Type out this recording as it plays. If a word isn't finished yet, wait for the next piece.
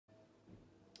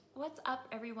What's up,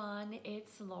 everyone?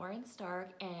 It's Lauren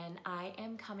Stark, and I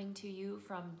am coming to you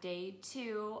from day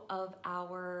 2 of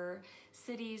our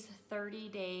city's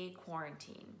 30-day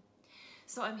quarantine.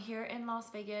 So I'm here in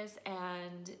Las Vegas,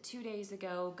 and 2 days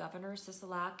ago, Governor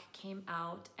Sisolak came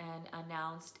out and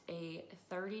announced a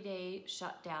 30-day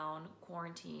shutdown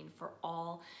quarantine for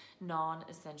all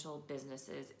non-essential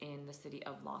businesses in the city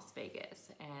of Las Vegas,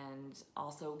 and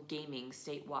also gaming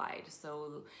statewide.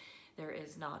 So there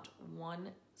is not one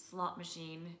slot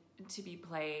machine to be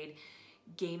played.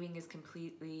 Gaming is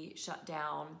completely shut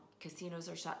down. Casinos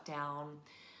are shut down.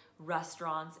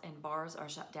 Restaurants and bars are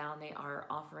shut down. They are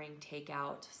offering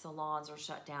takeout. Salons are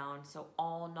shut down. So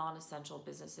all non-essential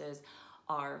businesses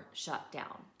are shut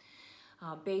down.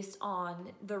 Based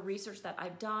on the research that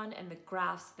I've done and the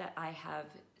graphs that I have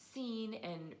seen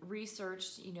and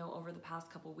researched, over the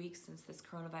past couple weeks since this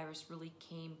coronavirus really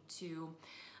came to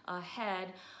a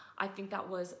head, I think that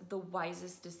was the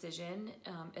wisest decision,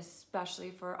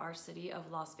 especially for our city of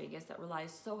Las Vegas that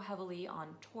relies so heavily on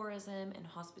tourism and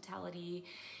hospitality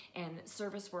and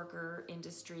service worker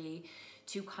industry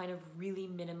to kind of really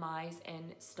minimize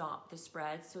and stop the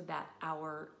spread so that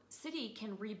our city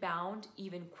can rebound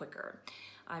even quicker.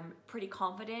 I'm pretty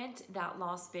confident that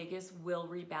Las Vegas will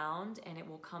rebound and it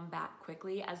will come back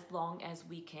quickly as long as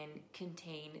we can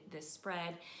contain this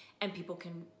spread and people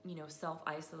can,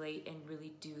 self-isolate and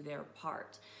really do their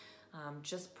part.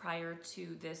 Just prior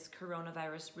to this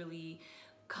coronavirus really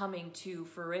coming to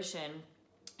fruition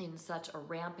in such a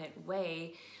rampant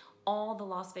way, all the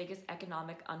Las Vegas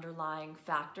economic underlying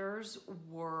factors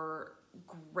were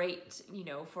great,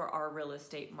 for our real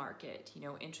estate market.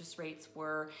 Interest rates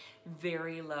were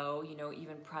very low,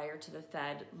 even prior to the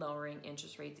Fed lowering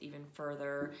interest rates even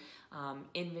further.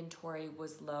 Inventory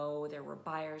was low. There were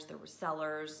buyers, there were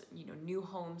sellers, new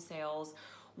home sales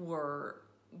were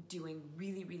doing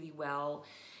really, really well.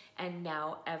 And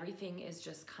now everything is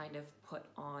just kind of put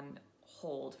on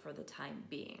hold for the time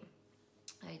being.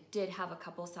 I did have a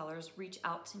couple sellers reach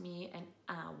out to me and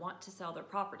want to sell their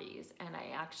properties, and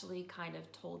I actually kind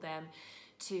of told them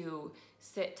to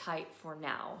sit tight for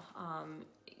now.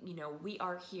 We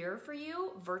are here for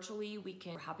you virtually.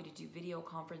 We're happy to do video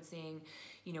conferencing.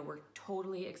 We're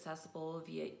totally accessible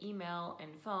via email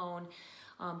and phone.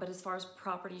 But as far as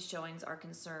property showings are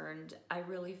concerned, I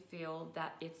really feel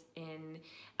that it's in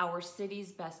our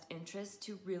city's best interest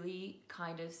to really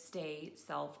kind of stay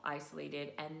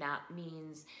self-isolated, and that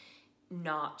means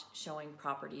not showing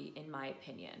property, in my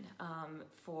opinion.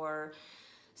 For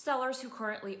sellers who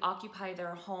currently occupy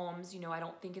their homes, I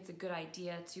don't think it's a good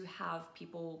idea to have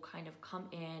people kind of come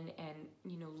in and,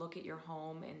 look at your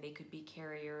home, and they could be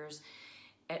carriers,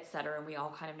 etc. And we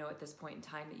all kind of know at this point in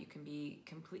time that you can be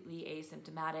completely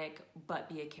asymptomatic but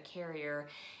be a carrier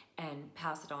and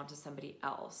pass it on to somebody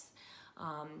else.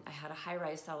 I had a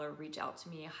high-rise seller reach out to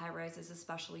me. High-rise is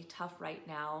especially tough right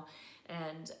now,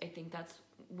 and I think that's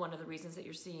one of the reasons that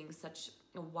you're seeing such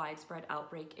a widespread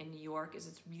outbreak in New York. Is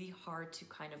it's really hard to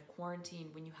kind of quarantine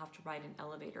when you have to ride an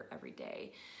elevator every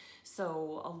day.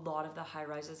 So a lot of the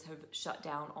high-rises have shut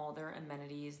down all their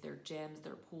amenities, their gyms,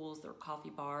 their pools, their coffee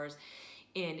bars,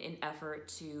 in an effort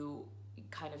to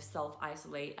kind of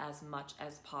self-isolate as much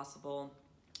as possible,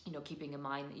 keeping in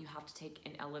mind that you have to take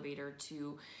an elevator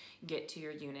to get to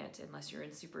your unit unless you're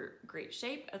in super great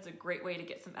shape. That's a great way to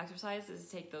get some exercise, is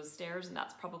to take those stairs, and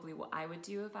that's probably what I would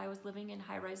do if I was living in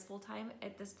high-rise full-time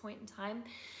at this point in time.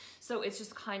 So it's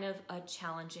just kind of a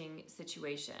challenging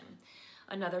situation.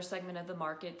 Another segment of the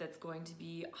market that's going to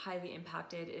be highly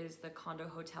impacted is the condo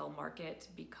hotel market,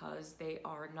 because they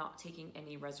are not taking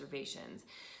any reservations.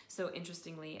 So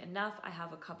interestingly enough, I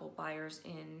have a couple buyers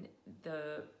in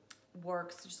the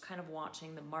works, just kind of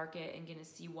watching the market and gonna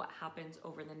see what happens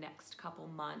over the next couple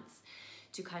months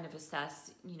to kind of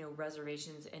assess,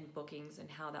 reservations and bookings and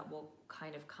how that will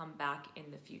kind of come back in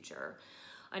the future.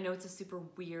 I know it's a super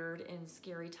weird and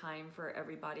scary time for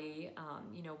everybody,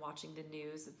 watching the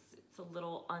news. It's a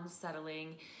little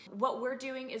unsettling. What we're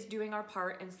doing is doing our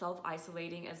part and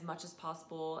self-isolating as much as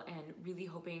possible and really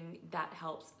hoping that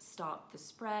helps stop the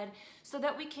spread so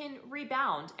that we can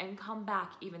rebound and come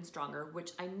back even stronger,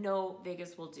 which I know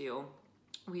Vegas will do.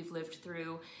 We've lived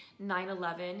through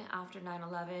 9/11. After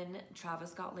 9/11,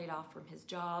 Travis got laid off from his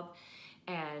job,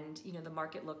 and the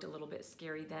market looked a little bit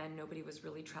scary then. Nobody was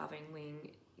really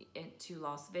traveling to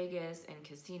Las Vegas and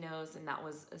casinos, and that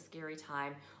was a scary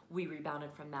time. We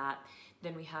rebounded from that.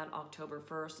 Then we had October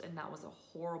 1st, and that was a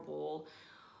horrible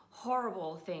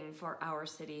horrible thing for our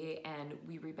city, and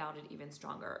we rebounded even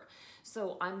stronger.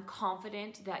 So I'm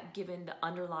confident that given the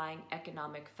underlying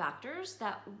economic factors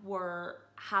that were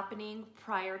happening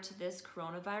prior to this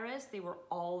coronavirus, they were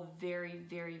all very,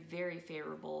 very, very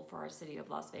favorable for our city of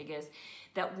Las Vegas,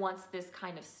 that once this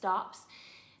kind of stops,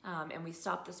 and we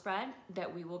stop the spread,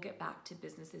 that we will get back to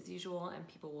business as usual and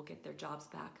people will get their jobs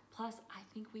back. Plus, I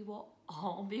think we will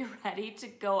all be ready to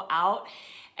go out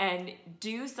and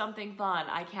do something fun.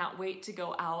 I can't wait to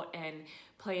go out and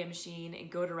play a machine and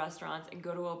go to restaurants and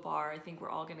go to a bar. I think we're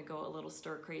all gonna go a little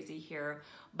stir crazy here,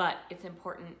 but it's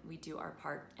important we do our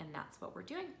part, and that's what we're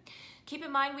doing. Keep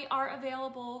in mind, we are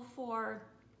available for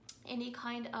any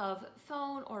kind of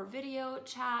phone or video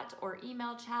chat or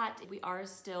email chat. We are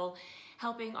still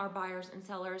helping our buyers and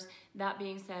sellers. That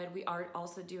being said, we are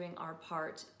also doing our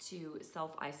part to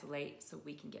self-isolate so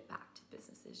we can get back to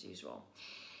business as usual.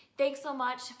 Thanks so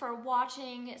much for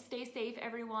watching. Stay safe,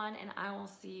 everyone, and I will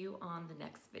see you on the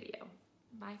next video.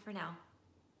 Bye for now.